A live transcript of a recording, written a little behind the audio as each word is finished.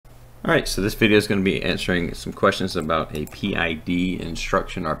Alright, so this video is going to be answering some questions about a PIDE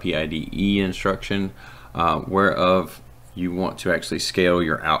instruction or PIDE instruction, whereof you want to actually scale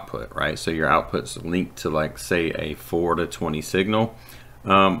your output, right? So your output's linked to, like, say a 4 to 20 signal,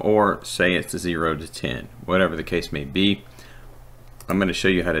 or say it's a 0 to 10, whatever the case may be. I'm going to show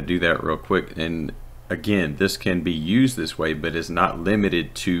you how to do that real quick. And again, this can be used this way, but is not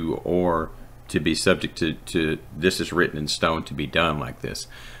limited to or to be subject to this is written in stone to be done like this.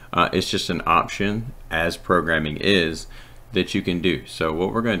 It's just an option, as programming is, that you can do. So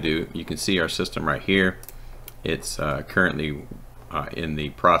what we're going to do, you can see our system right here. It's currently in the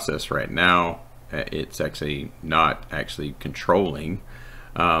process right now. It's actually not actually controlling,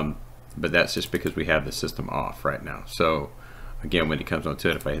 but that's just because we have the system off right now. So again, when it comes onto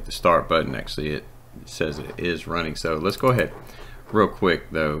it, if I hit the start button, actually it says it is running. So let's go ahead real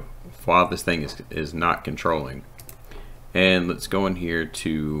quick though, while this thing is not controlling. And let's go in here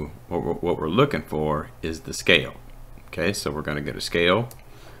to what we're looking for is the scale. Okay, so we're going to go to scale,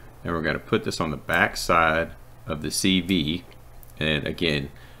 and we're going to put this on the back side of the CV. And again,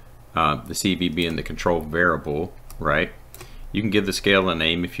 the CV being the control variable, right? You can give the scale a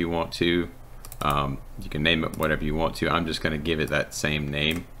name if you want to. You can name it whatever you want to. I'm just going to give it that same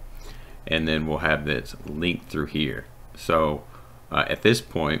name, and then we'll have this linked through here. So at this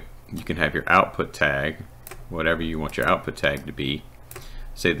point, you can have your output tag, whatever you want your output tag to be.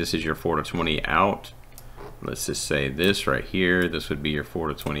 Say this is your 4 to 20 out. Let's just say this right here, this would be your 4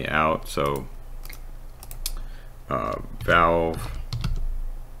 to 20 out. So valve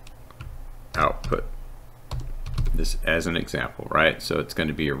output, this as an example, right? So it's going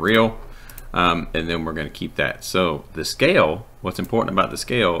to be a real, and then we're going to keep that. So the scale, what's important about the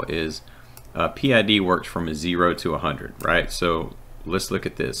scale is PID works from a 0 to 100, right? So let's look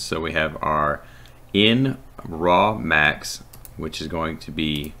at this. So we have our in raw max, which is going to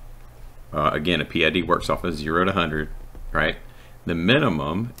be again, a PID works off of 0 to 100, right? The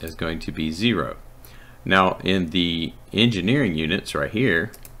minimum is going to be 0. Now in the engineering units right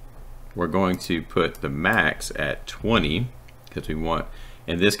here, we're going to put the max at 20 because we want,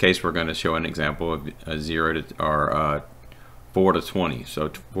 in this case, we're going to show an example of a 0 to or 4 to 20.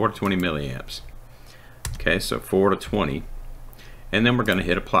 So 4 to 20 milliamps. Okay, so 4 to 20, and then we're going to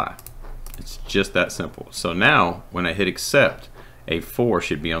hit apply. It's just that simple. So now when I hit accept, a 4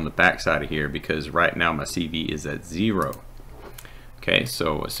 should be on the back side of here because right now my CV is at 0. Okay,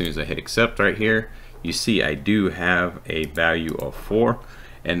 so as soon as I hit accept right here, you see I do have a value of 4,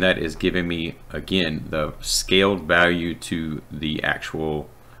 and that is giving me again the scaled value to the actual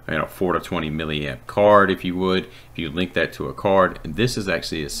 4 to 20 milliamp card, if you would, if you link that to a card. And this is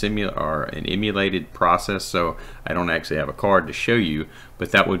actually a an emulated process, so I don't actually have a card to show you,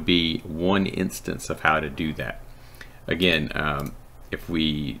 but that would be one instance of how to do that. Again, if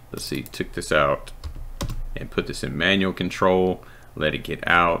we, let's see, took this out and put this in manual control, let it get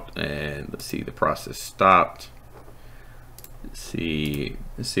out, and let's see, the process stopped. Let's see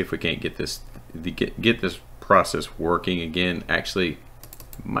if we can't get this process working again. Actually,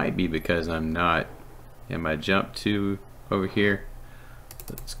 might be because I'm not, I jumped to over here.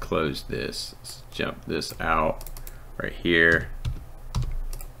 Let's close this. Let's jump this out right here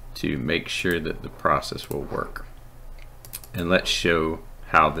to make sure that the process will work. And let's show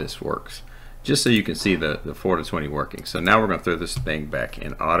how this works, just so you can see the 4 to 20 working. So now we're going to throw this thing back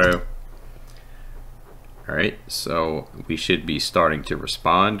in auto. All right, so we should be starting to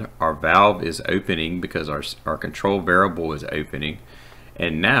respond. Our valve is opening because our control variable is opening.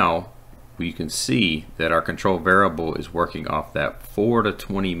 And now we can see that our control variable is working off that 4 to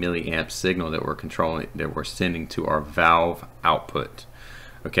 20 milliamp signal that we're controlling, that we're sending to our valve output.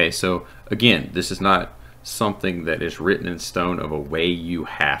 Okay, so again, this is not something that is written in stone of a way you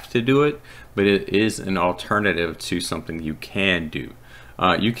have to do it, but it is an alternative to something you can do.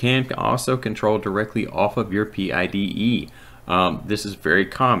 You can also control directly off of your PIDE. This is very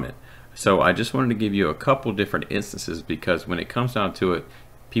common. So I just wanted to give you a couple different instances, because when it comes down to it,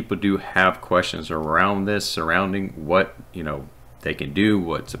 people do have questions around this, surrounding what they can do,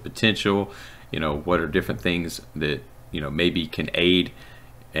 what's a potential, what are different things that maybe can aid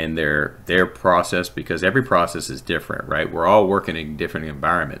in their process, because every process is different, right? We're all working in different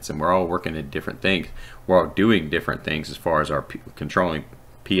environments, and we're all working in different things. We're all doing different things as far as our controlling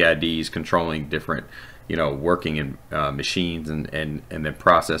PIDs, controlling different working in machines and then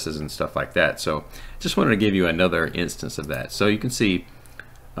processes and stuff like that. So just wanted to give you another instance of that. So you can see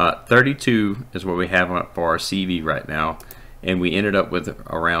 32 is what we have for our CV right now, and we ended up with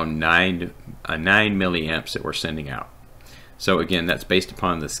around 9 milliamps that we're sending out. So again, that's based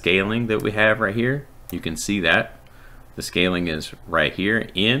upon the scaling that we have right here. You can see that the scaling is right here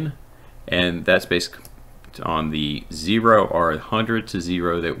in, and that's basically on the 0 or 100 to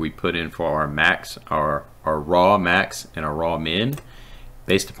 0 that we put in for our max, our raw max and our raw min,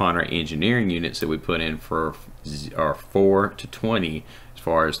 based upon our engineering units that we put in for our 4 to 20, as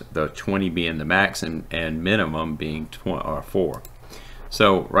far as the 20 being the max and minimum being 4.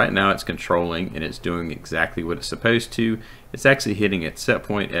 So right now it's controlling and it's doing exactly what it's supposed to. It's actually hitting its set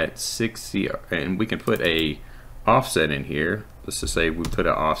point at 60, and we can put a offset in here. Let's just say we put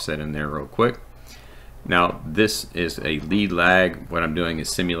an offset in there real quick. Now this is a lead lag. What I'm doing is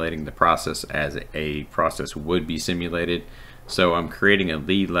simulating the process as a process would be simulated. So I'm creating a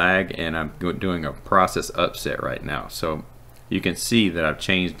lead lag and I'm doing a process upset right now. So you can see that I've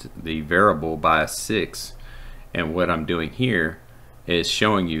changed the variable by 6, and what I'm doing here is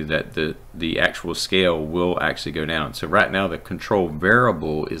showing you that the actual scale will actually go down. So right now the control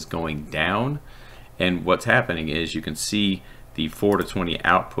variable is going down, and what's happening is you can see the 4 to 20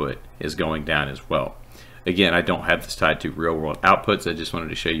 output is going down as well. Again, I don't have this tied to real world outputs. I just wanted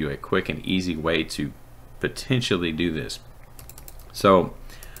to show you a quick and easy way to potentially do this. So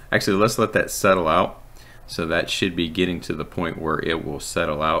actually let's let that settle out. So that should be getting to the point where it will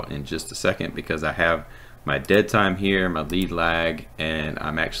settle out in just a second, because I have my dead time here, my lead lag, and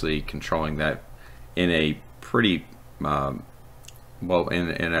I'm actually controlling that in a pretty well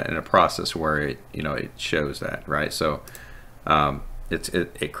in a process where it it shows that, right? So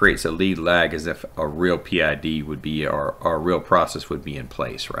it creates a lead lag as if a real PID would be, or a real process would be in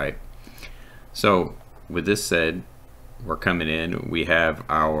place, right? So with this said, we're coming in, we have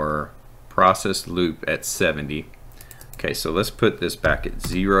our process loop at 70. Okay, so let's put this back at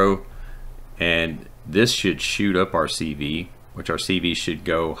 0, and this should shoot up our CV, which our CV should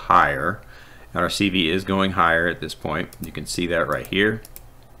go higher, and our CV is going higher at this point. You can see that right here.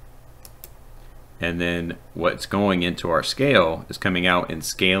 And then what's going into our scale is coming out and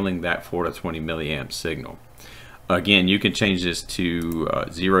scaling that 4 to 20 milliamp signal. Again, you can change this to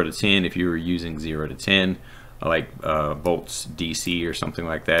 0 to 10 if you were using 0 to 10, like volts DC or something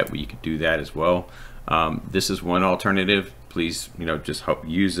like that. You could do that as well. This is one alternative. Please, just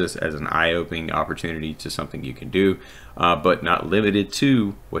use this as an eye-opening opportunity to something you can do, but not limited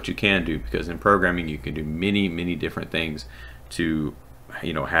to what you can do, because in programming you can do many different things to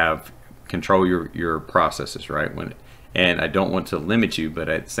control your processes, right? And I don't want to limit you, but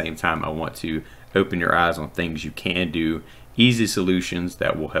at the same time I want to open your eyes on things you can do, easy solutions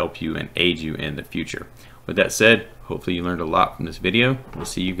that will help you and aid you in the future. With that said, hopefully you learned a lot from this video. We'll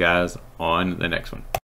see you guys on the next one.